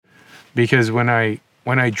because when I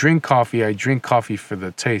drink coffee for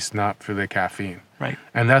the taste, not for the caffeine. Right.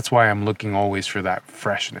 And that's why I'm looking always for that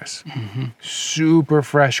freshness. Super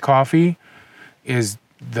fresh coffee is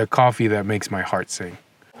the coffee that makes my heart sing.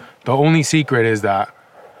 The only secret is that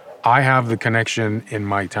I have the connection in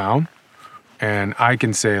my town, and I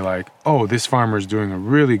can say like, oh, this farmer's doing a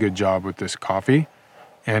really good job with this coffee,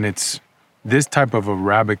 and it's this type of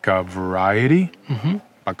Arabica variety,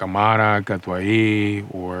 Pacamara, Catuai,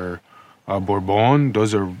 or Bourbon.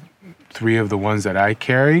 Those are 3 of the ones that I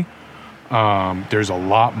carry. There's a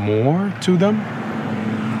lot more to them,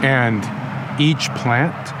 and each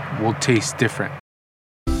plant will taste different.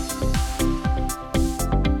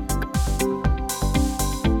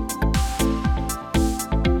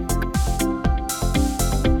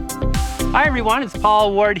 Hi everyone, it's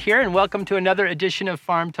Paul Ward here, and welcome to another edition of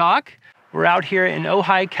Farm Talk. We're out here in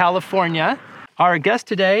Ojai, California. Our guest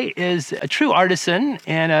today is a true artisan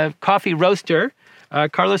and a coffee roaster,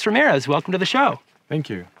 Carlos Ramirez. Welcome to the show. Thank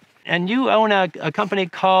you. And you own a company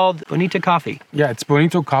called Bonito Coffee. Yeah, it's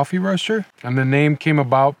Bonito Coffee Roaster. And the name came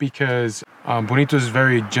about because Bonito is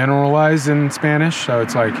very generalized in Spanish. So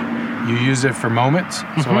it's like you use it for moments.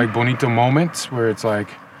 So like Bonito moments, where it's like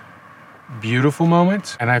beautiful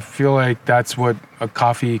moments. And I feel like that's what a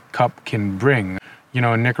coffee cup can bring. You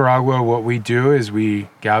know, in Nicaragua, what we do is we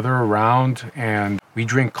gather around and we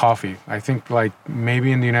drink coffee. I think like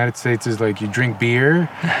maybe in the United States is like you drink beer.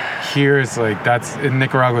 Here it's like that's in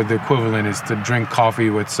Nicaragua, the equivalent is to drink coffee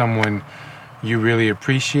with someone you really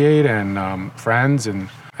appreciate and friends. And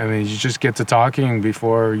I mean, you just get to talking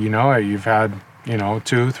before you know it. You've had,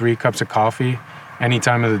 2-3 cups of coffee any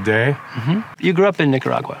time of the day. You grew up in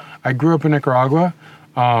Nicaragua. I grew up in Nicaragua.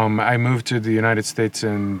 I moved to the United States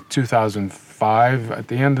in 2005, at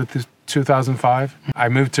the end of 2005. I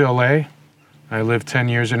moved to LA. I lived 10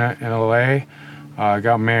 years in LA.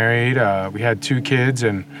 Got married. We had 2 kids,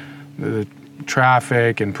 and the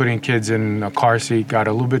traffic and putting kids in a car seat got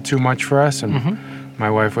a little bit too much for us. And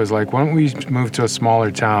my wife was like, why don't we move to a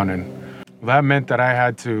smaller town? And that meant that I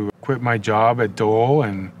had to quit my job at Dole,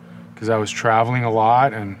 and because I was traveling a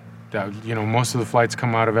lot, and that, most of the flights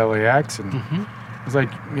come out of LAX, and I was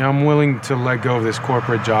like, I'm willing to let go of this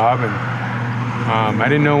corporate job. And I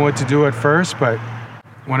didn't know what to do at first, but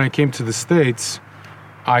when I came to the States,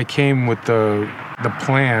 I came with the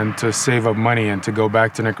plan to save up money and to go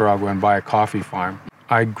back to Nicaragua and buy a coffee farm.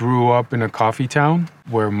 I grew up in a coffee town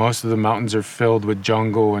where most of the mountains are filled with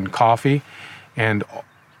jungle and coffee, and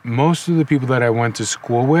most of the people that I went to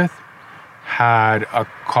school with had a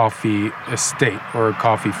coffee estate or a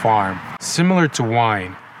coffee farm. Similar to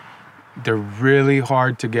wine, they're really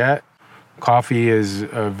hard to get. Coffee is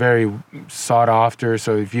very sought after,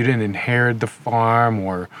 so if you didn't inherit the farm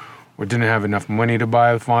or didn't have enough money to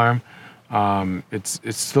buy the farm, it's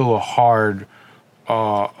still a hard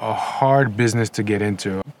business to get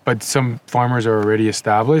into. But some farmers are already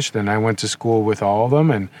established, and I went to school with all of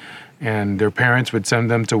them, and their parents would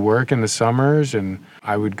send them to work in the summers, and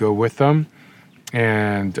I would go with them.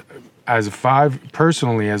 And as a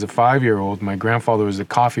 5-year-old, my grandfather was a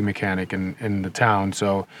coffee mechanic in the town.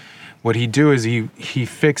 So what he'd do is he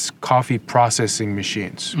fixed coffee processing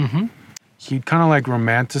machines. He'd kind of like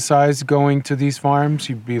romanticize going to these farms.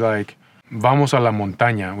 He'd be like, vamos a la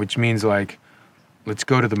montaña, which means like, let's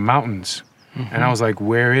go to the mountains. And I was like,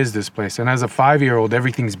 where is this place? And as a 5-year-old,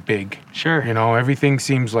 everything's big. Sure. Everything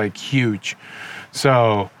seems like huge.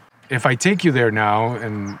 So if I take you there now,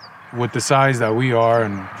 and with the size that we are,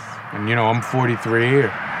 and I'm 43,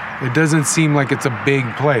 it doesn't seem like it's a big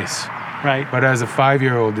place. Right. But as a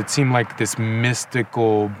 5-year-old, it seemed like this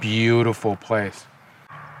mystical, beautiful place.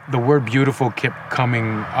 The word beautiful kept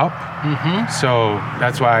coming up. So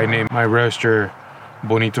that's why I named my roaster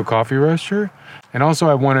Bonito Coffee Roaster. And also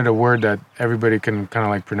I wanted a word that everybody can kind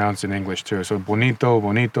of like pronounce in English too. So bonito,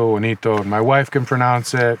 bonito, bonito. And my wife can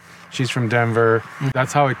pronounce it. She's from Denver.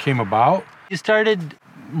 That's how it came about. You started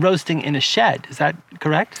roasting in a shed, is that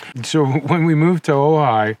correct? So when we moved to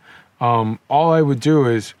Ojai, all I would do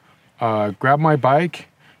is grab my bike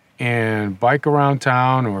and bike around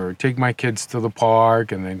town, or take my kids to the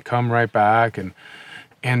park and then come right back.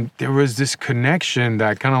 And there was this connection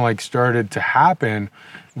that kind of like started to happen,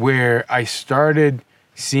 where I started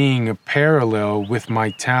seeing a parallel with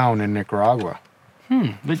my town in Nicaragua.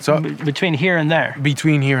 Between here and there.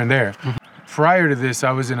 Between here and there. Prior to this,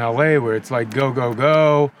 I was in LA, where it's like go, go,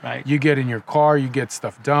 go. Right. You get in your car, you get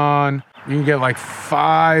stuff done. You can get like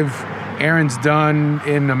 5 errands done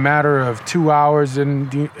in a matter of 2 hours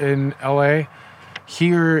in LA.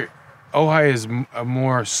 Here, Ojai is a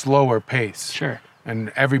more slower pace. Sure.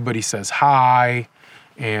 And everybody says hi.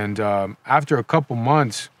 And after a couple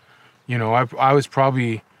months, I was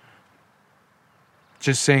probably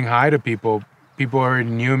just saying hi to people. People already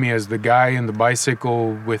knew me as the guy in the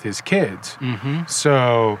bicycle with his kids. Mm-hmm.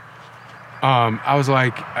 So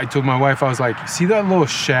I told my wife, I was like, see that little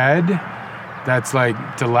shed that's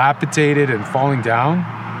like dilapidated and falling down?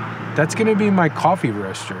 That's going to be my coffee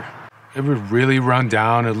roaster. It would really run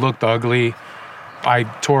down. It looked ugly. I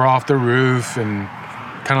tore off the roof and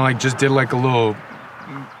kind of like just did like a little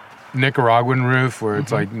Nicaraguan roof where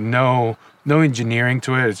it's like no engineering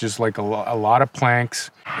to it. It's just like a lot of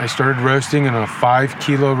planks. I started roasting in a 1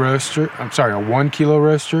 kilo roaster,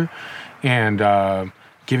 and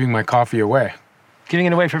giving my coffee away. Giving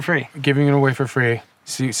it away for free? Giving it away for free.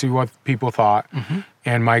 See what people thought.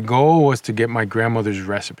 And my goal was to get my grandmother's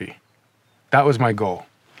recipe. That was my goal.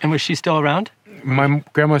 And was she still around? My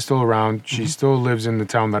grandma's still around. She still lives in the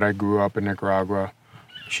town that I grew up in, Nicaragua.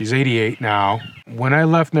 She's 88 now. When I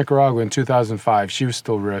left Nicaragua in 2005, she was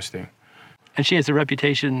still roasting. And she has a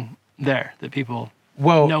reputation there that people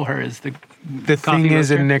know her as the thing is,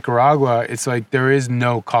 roaster? in Nicaragua, it's like there is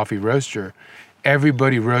no coffee roaster.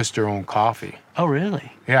 Everybody roasts their own coffee. Oh,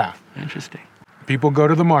 really? Yeah. Interesting. People go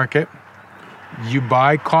to the market. You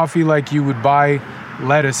buy coffee like you would buy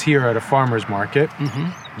lettuce here at a farmer's market.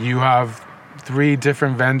 You have 3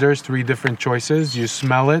 different vendors, 3 different choices. You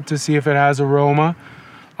smell it to see if it has aroma.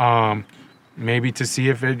 Maybe to see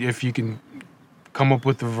if you can come up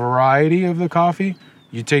with the variety of the coffee.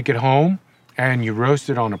 You take it home and you roast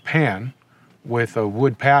it on a pan with a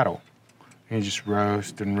wood paddle. And you just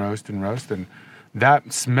roast and roast and roast. And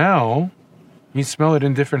that smell, you smell it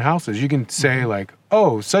in different houses. You can say like,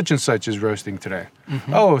 oh, such and such is roasting today.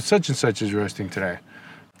 Oh, such and such is roasting today.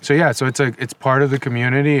 So yeah, so it's part of the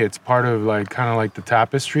community. It's part of like kind of like the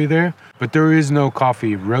tapestry there. But there is no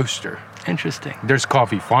coffee roaster. Interesting. There's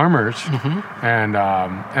coffee farmers, and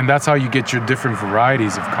that's how you get your different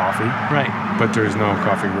varieties of coffee. Right. But there's no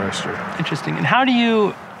coffee roaster. Interesting. And how do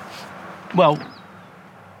you? Well,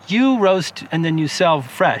 you roast and then you sell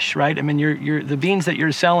fresh, right? I mean, the beans that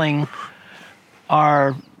you're selling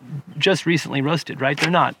are just recently roasted, right?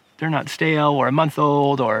 They're not stale or a month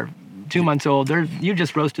old or 2 months old. You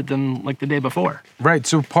just roasted them like the day before. Right.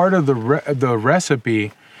 So part of the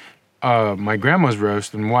recipe. My grandma's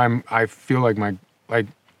roast, and why I feel like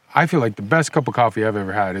the best cup of coffee I've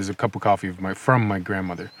ever had is a cup of coffee from my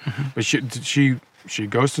grandmother. But she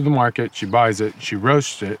goes to the market, she buys it, she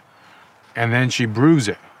roasts it, and then she brews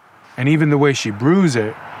it. And even the way she brews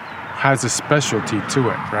it has a specialty to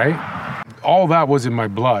it, right? All that was in my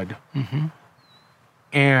blood.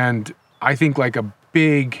 And I think like a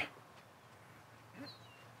big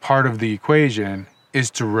part of the equation is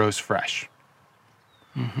to roast fresh.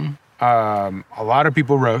 A lot of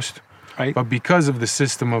people roast, right? But because of the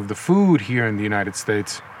system of the food here in the United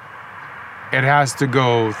States, it has to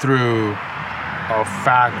go through a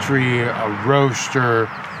factory, a roaster,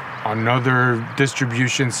 another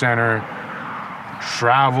distribution center,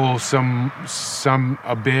 travel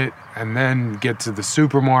a bit, and then get to the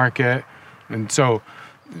supermarket. And so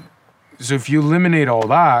if you eliminate all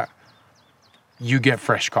that, you get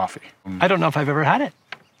fresh coffee. I don't know if I've ever had it,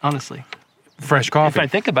 honestly. Fresh coffee. If I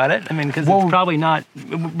think about it, I mean, because it's probably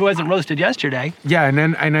it wasn't roasted yesterday. Yeah,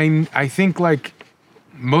 and I think like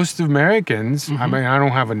most Americans, I mean, I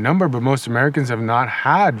don't have a number, but most Americans have not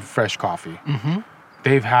had fresh coffee.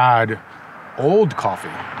 They've had old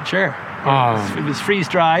coffee. Sure. It was freeze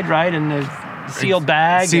dried, right, in the sealed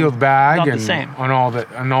bag. Sealed bag, not and the same. on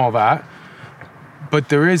all that. But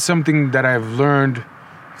there is something that I've learned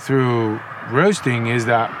through roasting is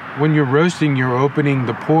that when you're roasting, you're opening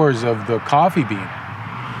the pores of the coffee bean.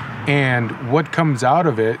 And what comes out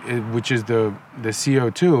of it, which is the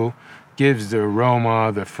CO2, gives the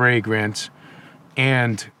aroma, the fragrance.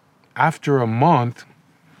 And after a month,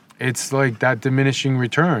 it's like that diminishing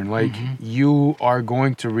return. Like you are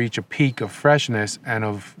going to reach a peak of freshness and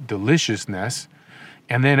of deliciousness.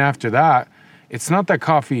 And then after that, it's not that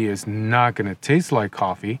coffee is not going to taste like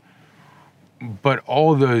coffee, but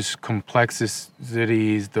all those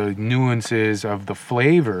complexities, the nuances of the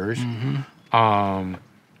flavors will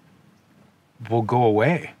go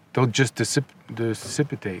away. They'll just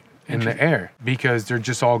dissipate in the air because they're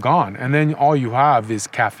just all gone. And then all you have is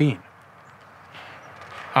caffeine.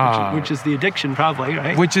 Which is the addiction, probably,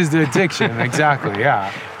 right? Which is the addiction, exactly,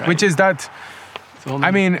 yeah. Right. Which is that,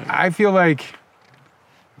 I mean, I feel like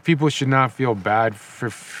people should not feel bad for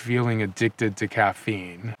feeling addicted to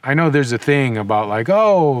caffeine. I know there's a thing about like,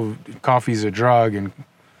 oh, coffee's a drug, and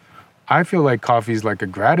I feel like coffee's like a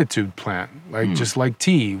gratitude plant, like just like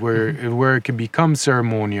tea, where it can become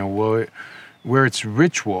ceremonial, where it's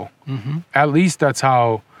ritual. At least that's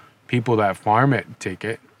how people that farm it take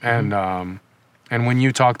it. And when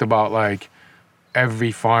you talked about like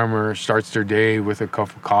every farmer starts their day with a cup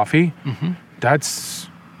of coffee, that's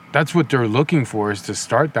what they're looking for, is to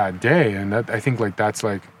start that day. And that, I think like that's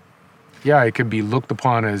like, yeah, it could be looked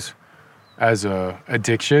upon as a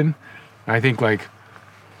addiction. I think like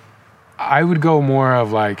I would go more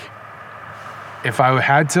of like, if I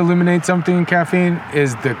had to eliminate something in caffeine,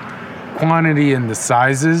 is the quantity and the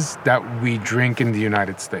sizes that we drink in the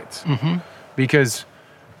United States. Because,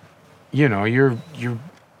 you know, you're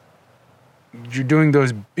doing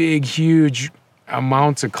those big, huge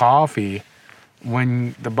amounts of coffee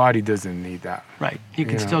when the body doesn't need that. Right. You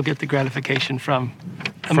can still get the gratification from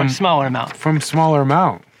a much smaller amount. From smaller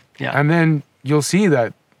amount. Yeah. And then you'll see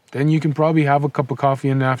that then you can probably have a cup of coffee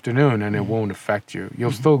in the afternoon and it won't affect you.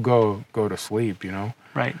 You'll still go to sleep, you know?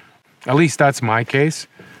 Right. At least that's my case.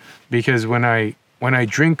 Because when I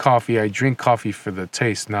drink coffee for the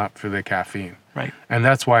taste, not for the caffeine. Right. And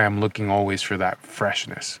that's why I'm looking always for that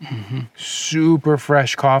freshness. Super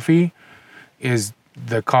fresh coffee is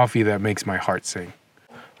the coffee that makes my heart sing.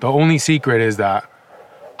 The only secret is that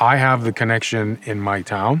I have the connection in my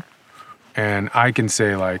town, and I can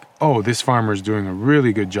say like, oh, this farmer's doing a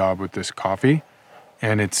really good job with this coffee,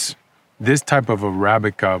 and it's this type of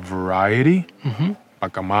Arabica variety,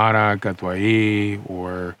 Pacamara, Catuai,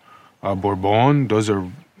 or Bourbon. Those are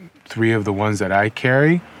three of the ones that I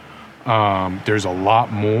carry. There's a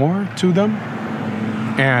lot more to them,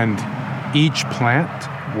 and each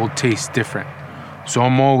plant will taste different. So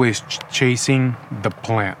I'm always chasing the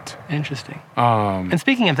plant. Interesting. And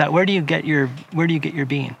speaking of that, where do you get your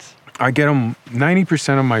beans? I get them.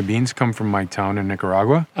 90% of my beans come from my town in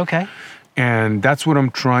Nicaragua. Okay. And that's what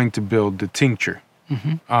I'm trying to build, the tincture,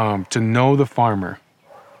 to know the farmer.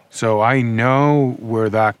 So I know where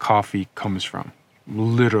that coffee comes from,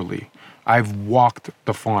 literally. I've walked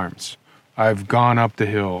the farms. I've gone up the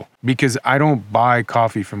hill, because I don't buy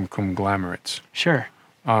coffee from conglomerates. Sure.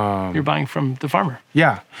 You're buying from the farmer.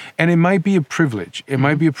 Yeah. And it might be a privilege. It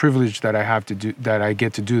might be a privilege that I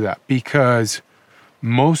get to do that, because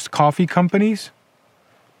most coffee companies,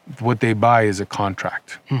 what they buy is a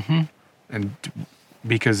contract. And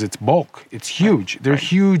because it's bulk, it's huge. They're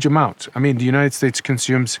huge amounts. I mean, the United States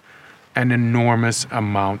consumes an enormous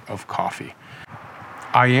amount of coffee.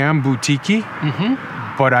 I am boutique-y,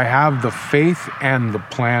 but I have the faith and the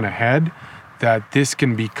plan ahead that this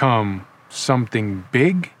can become something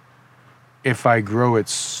big if I grow it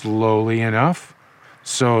slowly enough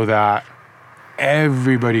so that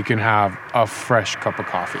everybody can have a fresh cup of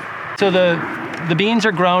coffee. So the beans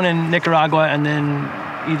are grown in Nicaragua and then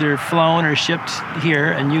either flown or shipped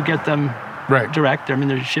here, and you get them direct. I mean,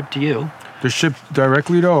 they're shipped to you. They're shipped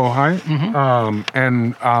directly to Ojai,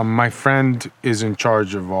 and my friend is in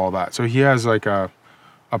charge of all that. So he has like a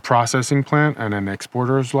processing plant and an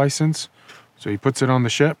exporter's license. So he puts it on the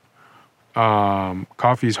ship.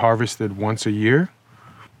 Coffee is harvested once a year.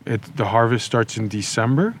 The harvest starts in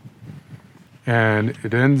December, and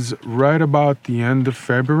it ends right about the end of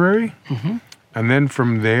February. And then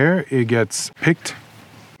from there, it gets picked.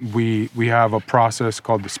 We have a process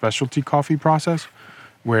called the specialty coffee process,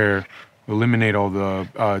 where we eliminate all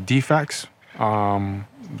the defects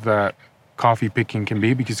that coffee picking can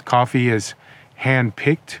be, because coffee is hand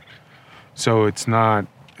picked, so it's not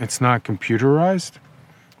computerized,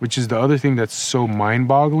 which is the other thing that's so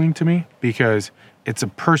mind-boggling to me, because it's a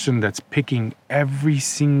person that's picking every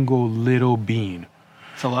single little bean.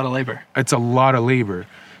 It's a lot of labor. It's a lot of labor.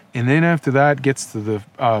 And then after that gets to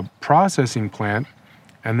the processing plant,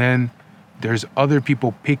 and then there's other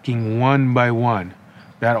people picking one by one,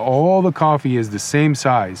 that all the coffee is the same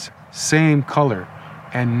size, same color,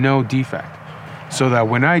 and no defect. So that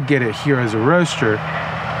when I get it here as a roaster,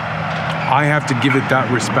 I have to give it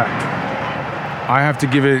that respect. I have to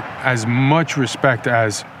give it as much respect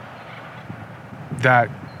as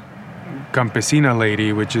that campesina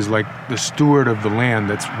lady, which is like the steward of the land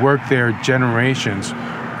that's worked there generations.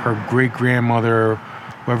 Her great-grandmother,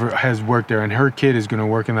 whoever has worked there, and her kid is going to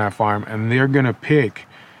work in that farm, and they're going to pick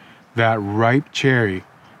that ripe cherry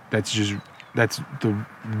that's the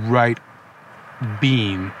right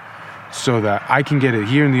bean, so that I can get it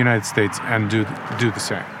here in the United States and do the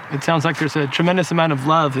same. It sounds like there's a tremendous amount of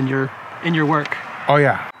love in your work. Oh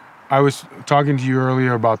yeah. I was talking to you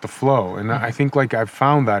earlier about the flow, and I think like I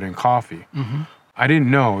found that in coffee. I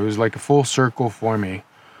didn't know. It was like a full circle for me,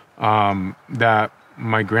 that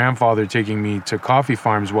my grandfather taking me to coffee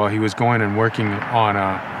farms while he was going and working on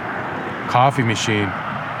a coffee machine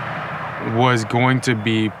was going to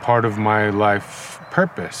be part of my life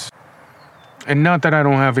purpose. And not that I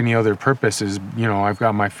don't have any other purposes. You know, I've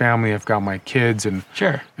got my family, I've got my kids, and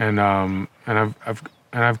sure, and I've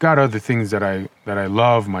I've got other things that I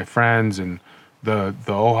love, my friends and the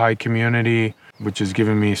Ojai community, which has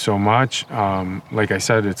given me so much. Like I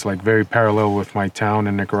said, it's like very parallel with my town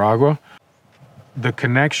in Nicaragua. The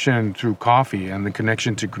connection through coffee and the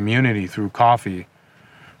connection to community through coffee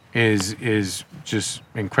is just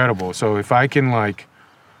incredible. So if I can like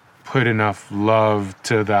put enough love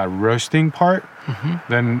to that roasting part,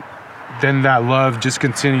 then that love just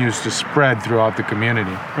continues to spread throughout the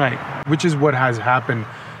community. Right. Which is what has happened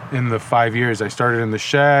in the 5 years. I started in the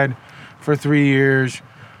shed for 3 years.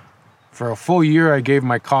 For a full year, I gave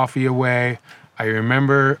my coffee away. I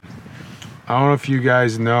remember, I don't know if you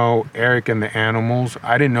guys know Eric and the Animals.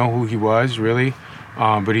 I didn't know who he was really,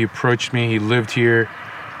 but he approached me. He lived here.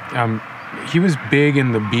 He was big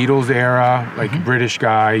in the Beatles era, like a British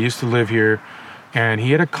guy. He used to live here. And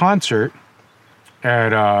he had a concert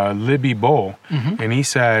at Libby Bowl. And he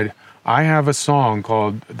said, I have a song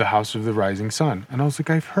called The House of the Rising Sun. And I was like,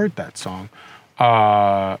 I've heard that song.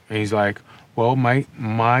 And he's like, well,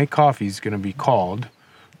 my coffee's going to be called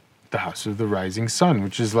The House of the Rising Sun,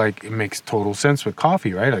 which is like, it makes total sense with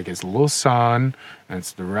coffee, right? Like it's a little sun and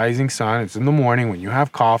it's the rising sun. It's in the morning when you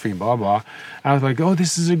have coffee, blah, blah. And I was like, oh,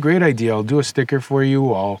 this is a great idea. I'll do a sticker for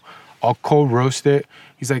you. I'll cold roast it.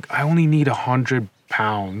 He's like, I only need 100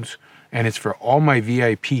 pounds and it's for all my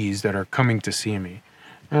VIPs that are coming to see me.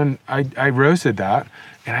 And I roasted that.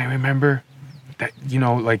 And I remember that, you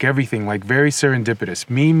know, like everything, like very serendipitous.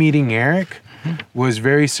 Me meeting Eric was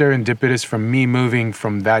very serendipitous from me moving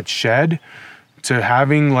from that shed to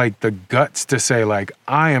having like the guts to say like,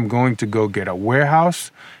 I am going to go get a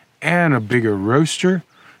warehouse and a bigger roaster,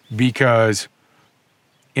 because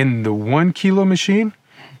in the 1 kilo machine,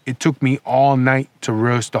 it took me all night to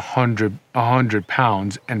roast 100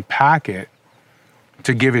 pounds and pack it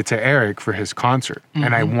to give it to Eric for his concert.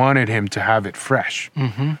 And I wanted him to have it fresh.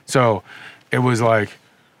 So it was like,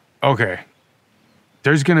 okay,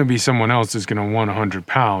 there's going to be someone else that's going to want 100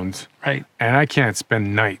 pounds. Right. And I can't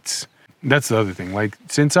spend nights. That's the other thing. Like,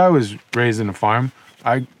 since I was raised in a farm,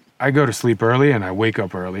 I go to sleep early and I wake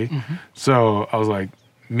up early. So I was like,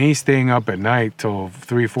 me staying up at night till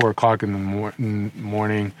 3, 4 o'clock in the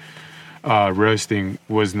morning roasting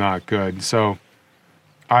was not good. So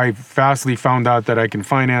I fastly found out that I can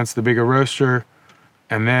finance the bigger roaster.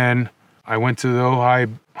 And then I went to the Ojai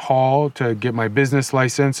Hall to get my business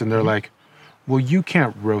license. And they're like, well, you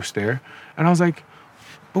can't roast there. And I was like,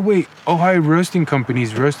 but wait, Ojai Roasting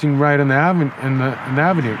Company's roasting right on the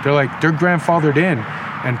avenue. They're like, they're grandfathered in.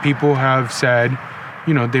 And people have said,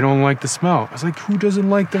 you know, they don't like the smell. I was like, who doesn't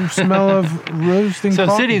like the smell of roasting So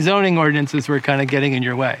coffee? city zoning ordinances were kind of getting in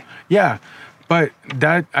your way. Yeah, but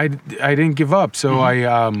that I didn't give up. So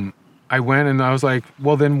I went and I was like,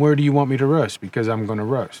 well, then where do you want me to roast? Because I'm going to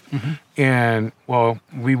roast. And, well,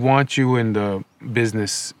 we want you in the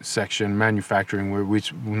business section, manufacturing,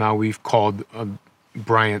 which now we've called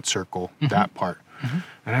Bryant Circle, that part.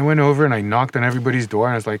 And I went over and I knocked on everybody's door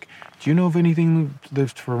and I was like, do you know of anything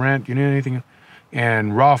that's for rent? Do you know anything?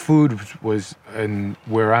 And Raw Food was in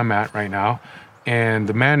where I'm at right now. And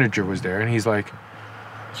the manager was there and he's like,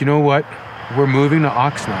 you know what? We're moving to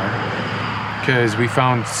Oxnard because we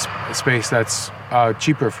found a space that's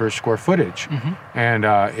cheaper for square footage. And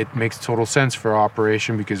it makes total sense for our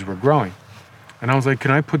operation because we're growing. And I was like,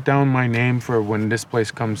 can I put down my name for when this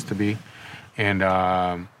place comes to be? And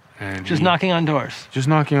Just knocking on doors. Just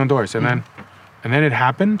knocking on doors. And then it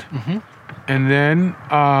happened. And then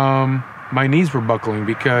my knees were buckling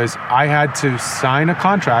because I had to sign a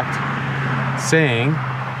contract saying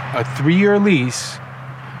a 3-year lease,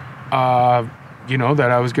 you know,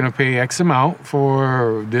 that I was going to pay X amount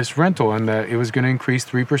for this rental and that it was going to increase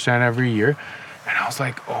 3% every year. And I was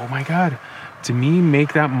like, oh my God, to me,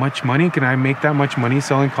 make that much money? Can I make that much money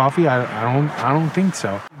selling coffee? I don't think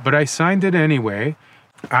so. But I signed it anyway.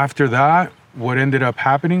 After that, what ended up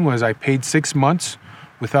happening was I paid 6 months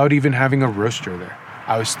without even having a roaster there.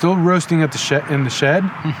 I was still roasting at in the shed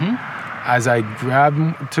as I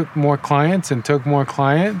took more clients.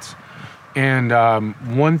 And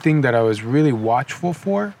one thing that I was really watchful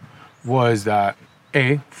for was that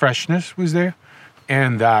freshness was there,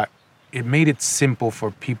 and that it made it simple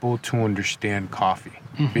for people to understand coffee,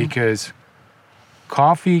 because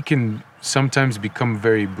coffee can sometimes become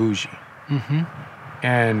very bougie,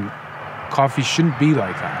 and coffee shouldn't be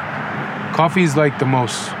like that. Coffee is like the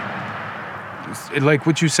most, like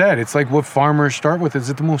what you said, it's like what farmers start with.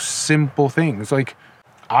 It's the most simple thing. It's like,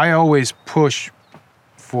 I always push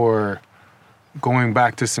for going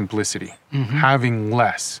back to simplicity, having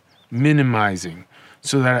less, minimizing,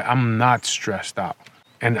 so that I'm not stressed out.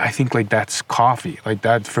 And I think like that's coffee. Like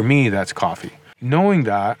that, for me, that's coffee. Knowing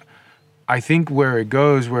that, I think where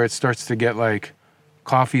it starts to get like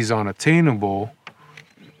coffee's unattainable,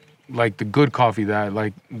 like the good coffee that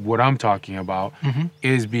like what I'm talking about,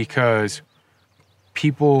 is because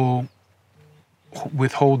people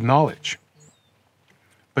withhold knowledge.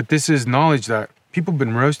 But this is knowledge that people have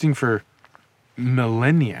been roasting for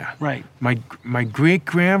millennia. Right. My great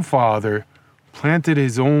grandfather planted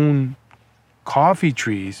his own coffee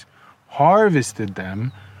trees, harvested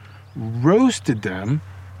them, roasted them,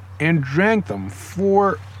 and drank them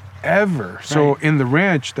forever. Right. So in the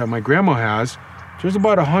ranch that my grandma has, there's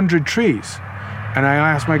about 100 trees. And I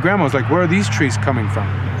asked my grandma, I was like, where are these trees coming from?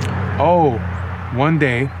 Oh, one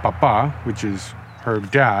day, Papa, which is her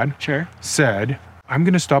dad, said, I'm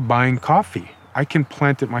going to stop buying coffee. I can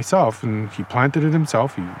plant it myself. And he planted it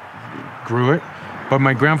himself. He grew it. But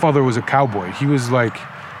my grandfather was a cowboy. He was like,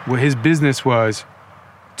 what his business was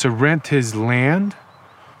to rent his land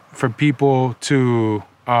for people to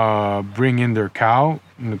bring in their cow.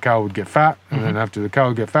 And the cow would get fat. And then after the cow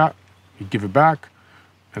would get fat, he'd give it back.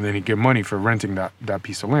 And then he'd get money for renting that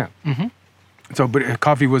piece of land. So, but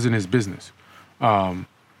coffee wasn't his business. But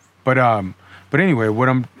anyway,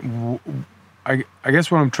 I guess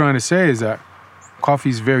what I'm trying to say is that coffee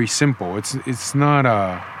is very simple. It's not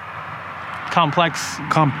a complex,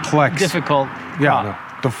 difficult. Yeah, no,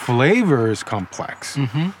 the flavor is complex,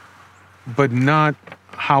 but not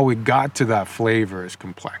how it got to that flavor is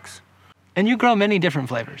complex. And you grow many different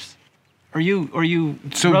flavors, or you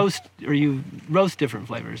roast different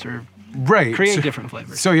flavors, or create different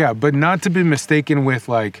flavors. So yeah, but not to be mistaken with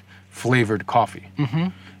like flavored coffee,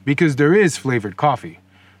 because there is flavored coffee,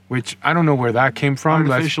 which I don't know where that came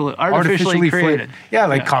from. Artificially created.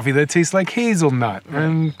 Coffee that tastes like hazelnut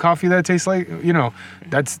and coffee that tastes like,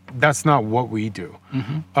 that's not what we do.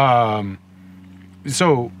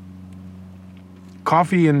 So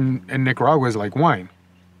coffee in Nicaragua is like wine,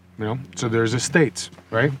 so there's estates,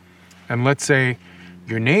 right? And let's say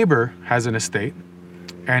your neighbor has an estate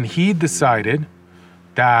and he decided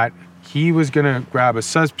that he was going to grab a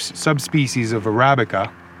subspecies of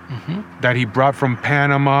Arabica that he brought from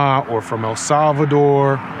Panama or from El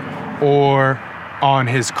Salvador or on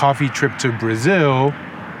his coffee trip to Brazil,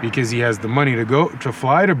 because he has the money to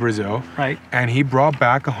fly to Brazil. Right. And he brought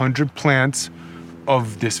back 100 plants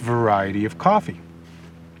of this variety of coffee.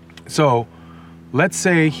 So let's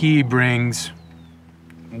say he brings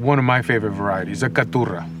one of my favorite varieties, a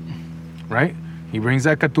Caturra, right? He brings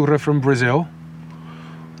that Caturra from Brazil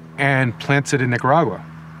and plants it in Nicaragua.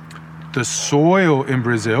 The soil in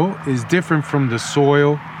Brazil is different from the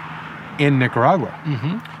soil in Nicaragua.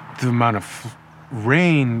 The amount of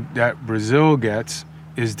rain that Brazil gets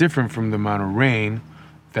is different from the amount of rain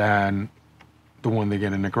than the one they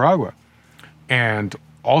get in Nicaragua. And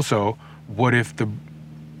also, what if the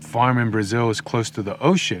farm in Brazil is close to the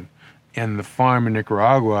ocean and the farm in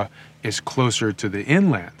Nicaragua is closer to the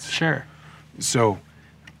inlands? Sure. So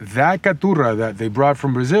that Caturra that they brought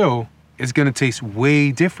from Brazil is going to taste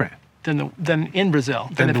way different than in Brazil.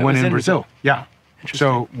 Than the one in Brazil. Yeah.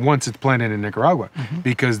 So once it's planted in Nicaragua,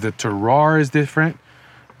 because the terroir is different,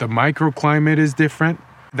 the microclimate is different.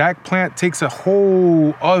 That plant takes a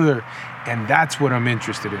whole other, and that's what I'm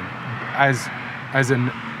interested in. As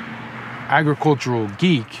an agricultural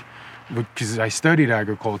geek, because I studied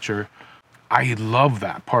agriculture, I love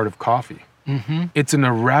that part of coffee. It's an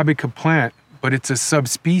Arabica plant, but it's a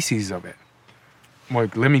subspecies of it.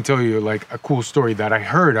 Like, let me tell you like a cool story that I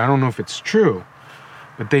heard. I don't know if it's true,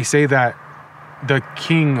 but they say that the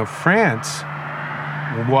king of France,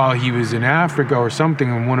 while he was in Africa or something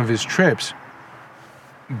on one of his trips,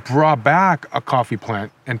 brought back a coffee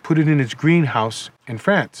plant and put it in his greenhouse in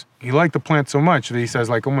France. He liked the plant so much that he says,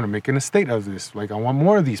 like, I'm going to make an estate of this. Like, I want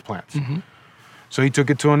more of these plants. So he took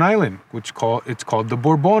it to an island, it's called the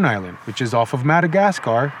Bourbon Island, which is off of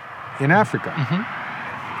Madagascar in Africa.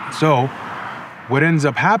 So what ends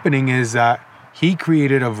up happening is that he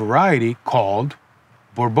created a variety called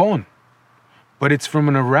Bourbon. But it's from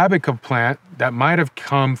an Arabica plant that might have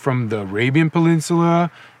come from the Arabian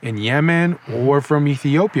Peninsula in Yemen or from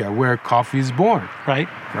Ethiopia, where coffee is born. Right.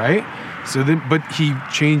 So but he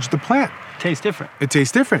changed the plant. Tastes different. It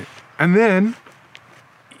tastes different. And then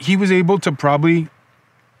he was able to probably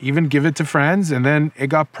even give it to friends, and then it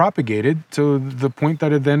got propagated to the point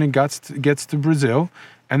that it gets to Brazil.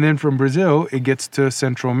 And then from Brazil, it gets to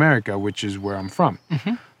Central America, which is where I'm from.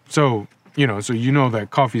 So that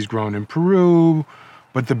coffee is grown in Peru,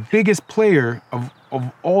 but the biggest player of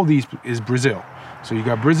all these is Brazil. So you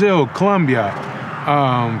got Brazil, Colombia,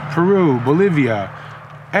 Peru, Bolivia,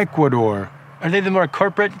 Ecuador. Are they the more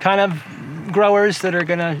corporate kind of growers that are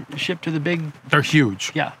going to ship to the big... They're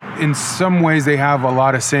huge. Yeah. In some ways, they have a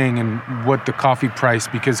lot of saying in what the coffee price,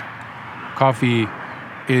 because coffee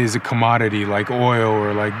is a commodity like oil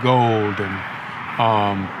or like gold,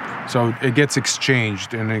 and so it gets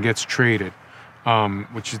exchanged and it gets traded,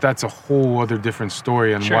 that's a whole other different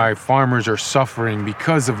story, and why farmers are suffering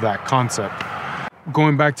because of that concept.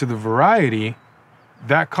 Going back to the variety,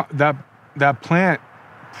 that plant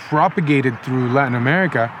propagated through Latin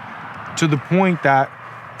America to the point that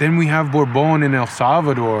then we have Bourbon in El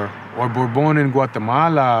Salvador, or Bourbon in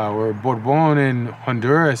Guatemala, or Bourbon in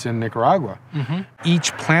Honduras and Nicaragua. Mm-hmm.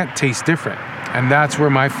 Each plant tastes different, and that's where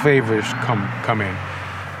my flavors come in.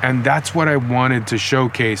 And that's what I wanted to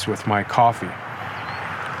showcase with my coffee.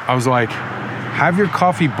 I was like, have your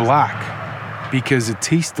coffee black because it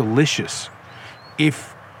tastes delicious.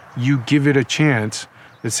 If you give it a chance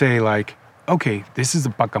to say like, okay, this is a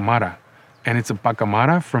Pacamara, and it's a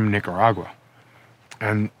Pacamara from Nicaragua.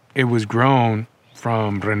 And it was grown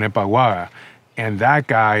from René Paguaga. And that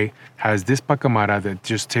guy has this Pacamara that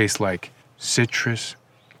just tastes like citrus,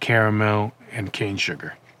 caramel, and cane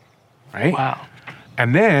sugar, right? Wow.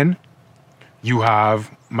 And then you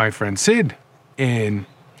have my friend Sid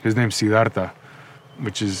his name's Siddhartha,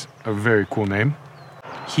 which is a very cool name.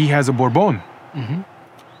 He has a Bourbon. Mm-hmm.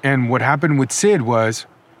 And what happened with Sid was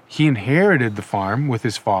he inherited the farm with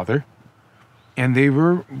his father, and they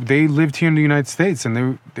lived here in the United States,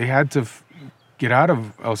 and they had to get out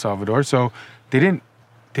of El Salvador, so they didn't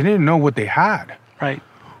know what they had. Right.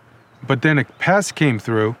 But then a pest came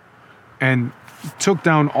through and took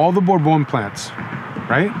down all the Bourbon plants,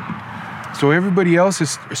 right? So everybody else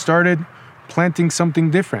has started planting something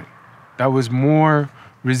different that was more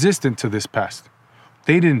resistant to this pest.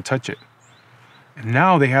 They didn't touch it. And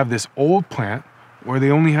now they have this old plant where they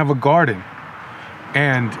only have a garden.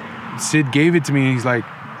 And Sid gave it to me, and he's like,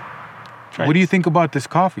 what do you think about this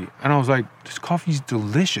coffee? And I was like, this coffee's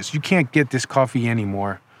delicious. You can't get this coffee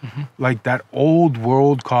anymore. Mm-hmm. Like that old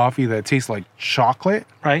world coffee that tastes like chocolate,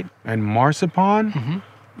 right, and marzipan. Mm-hmm.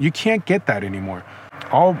 You can't get that anymore.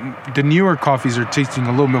 All the newer coffees are tasting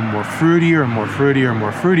a little bit more fruitier and more fruitier and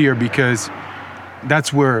more fruitier, because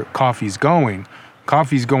that's where coffee's going.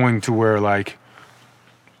 Coffee's going to where, like,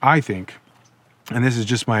 I think, and this is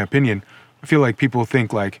just my opinion, I feel like people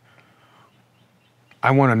think like, I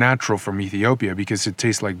want a natural from Ethiopia because it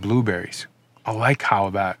tastes like blueberries. I like how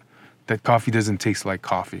that coffee doesn't taste like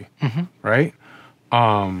coffee, mm-hmm. right?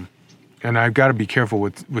 And I've got to be careful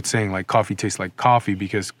with saying like coffee tastes like coffee,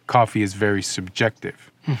 because coffee is very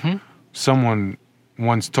subjective. Mm-hmm. Someone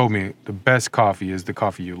once told me the best coffee is the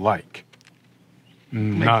coffee you like,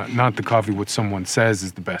 not the coffee what someone says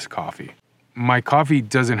is the best coffee. My coffee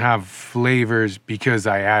doesn't have flavors because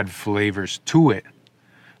I add flavors to it.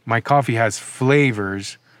 My coffee has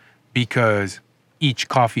flavors because each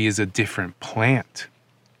coffee is a different plant.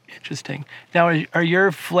 Interesting. Now, are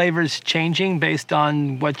your flavors changing based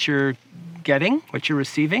on what you're getting, what you're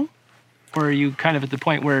receiving? Or are you kind of at the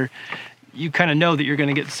point where you kind of know that you're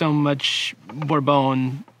going to get so much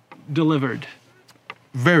Bourbon delivered?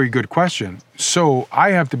 Very good question. So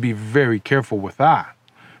I have to be very careful with that,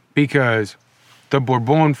 because the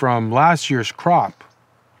Bourbon from last year's crop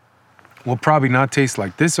will probably not taste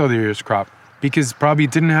like this other year's crop, because probably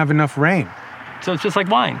didn't have enough rain. So it's just like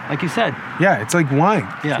wine, like you said. Yeah, it's like wine.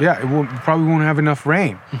 Yeah, it probably won't have enough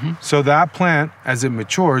rain. Mm-hmm. So that plant, as it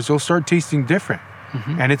matures, will start tasting different.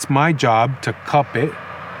 Mm-hmm. And it's my job to cup it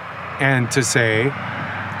and to say,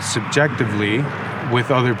 subjectively, with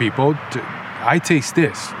other people, I taste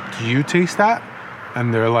this. Do you taste that?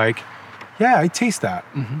 And they're like, yeah, I taste that.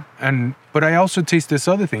 Mm-hmm. But I also taste this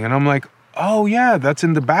other thing. And I'm like, oh yeah, that's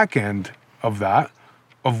in the back end of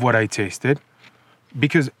what I tasted.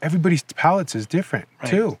 Because everybody's palates is different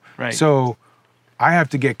too. Right. So I have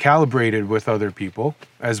to get calibrated with other people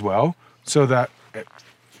as well, so that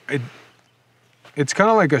it's kind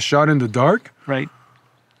of like a shot in the dark. Right.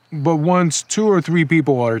 But once 2 or 3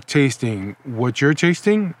 people are tasting what you're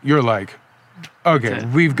tasting, you're like, okay,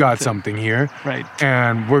 we've got something here. Right.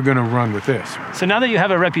 And we're going to run with this. So now that you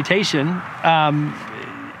have a reputation, and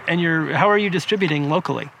how are you distributing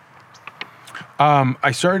locally?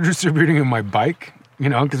 I started distributing on my bike,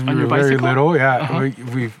 because we were very little. Yeah, uh-huh.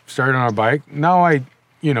 we started on our bike. Now I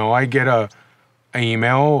get an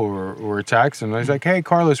email or a text, and I was like, hey,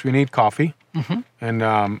 Carlos, we need coffee. Mm-hmm. And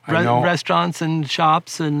I know restaurants and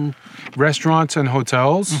shops and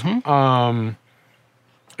hotels. Mm-hmm.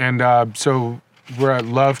 So we're at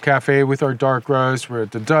Love Cafe with our dark roast. We're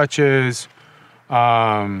at the Duchess.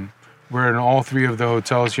 We're in all 3 of the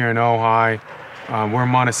hotels here in Ojai. We're in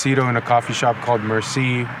Montecito in a coffee shop called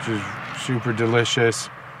Merci, which is super delicious.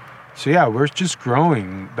 So yeah, we're just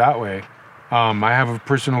growing that way. I have a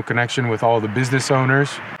personal connection with all the business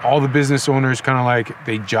owners. All the business owners kind of like,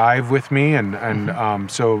 they jive with me,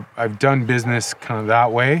 and so I've done business kind of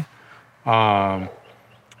that way.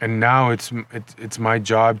 And now it's my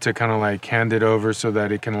job to kind of like hand it over so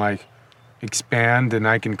that it can like expand, and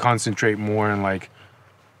I can concentrate more on like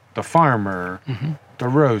the farmer, the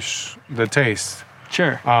roast, the taste.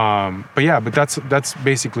 Sure. But that's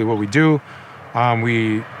basically what we do.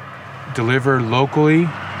 We deliver locally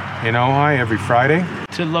in Ojai every Friday.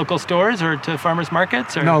 To local stores or to farmers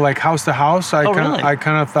markets? Or? No, like house to house. Really? I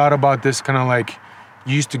kind of thought about this kind of like,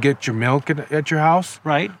 you used to get your milk at your house.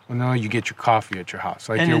 Right. Well, now you get your coffee at your house,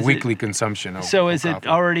 like And your is weekly consumption of So is coffee. it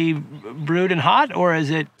already brewed and hot, or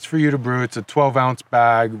is it? It's for you to brew. It's a 12-ounce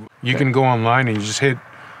bag. You can go online and you just hit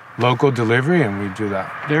local delivery, and we do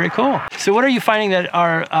that. Very cool. So what are you finding that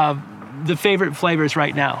are the favorite flavors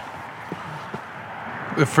right now?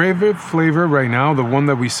 The favorite flavor right now, the one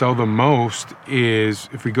that we sell the most is,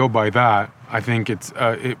 if we go by that, I think it's,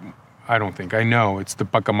 I know it's the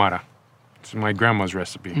pacamara. It's my grandma's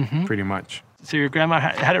recipe, pretty much. So your grandma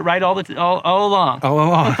had it right all along. All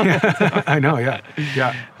along, yeah. I know, yeah.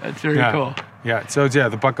 That's very cool. Yeah, so the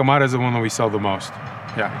pacamara is the one that we sell the most,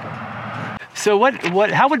 yeah. So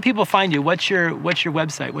how would people find you? What's your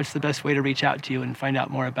website? What's the best way to reach out to you and find out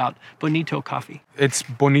more about Bonito Coffee? It's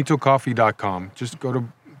bonitocoffee.com. Just go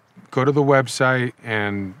to the website,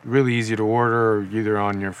 and really easy to order, either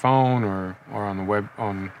on your phone or on the web,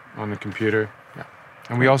 on the computer. Yeah.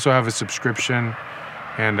 And we also have a subscription,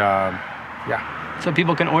 and So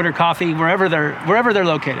people can order coffee wherever they're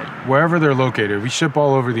located. Wherever they're located. We ship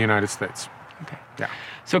all over the United States. Okay. Yeah.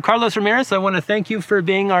 So Carlos Ramirez, I want to thank you for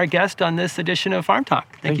being our guest on this edition of Farm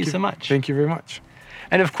Talk. Thank you so much. Thank you very much.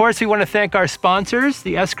 And of course, we want to thank our sponsors,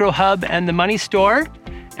 the Escrow Hub and the Money Store.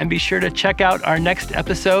 And be sure to check out our next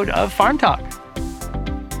episode of Farm Talk.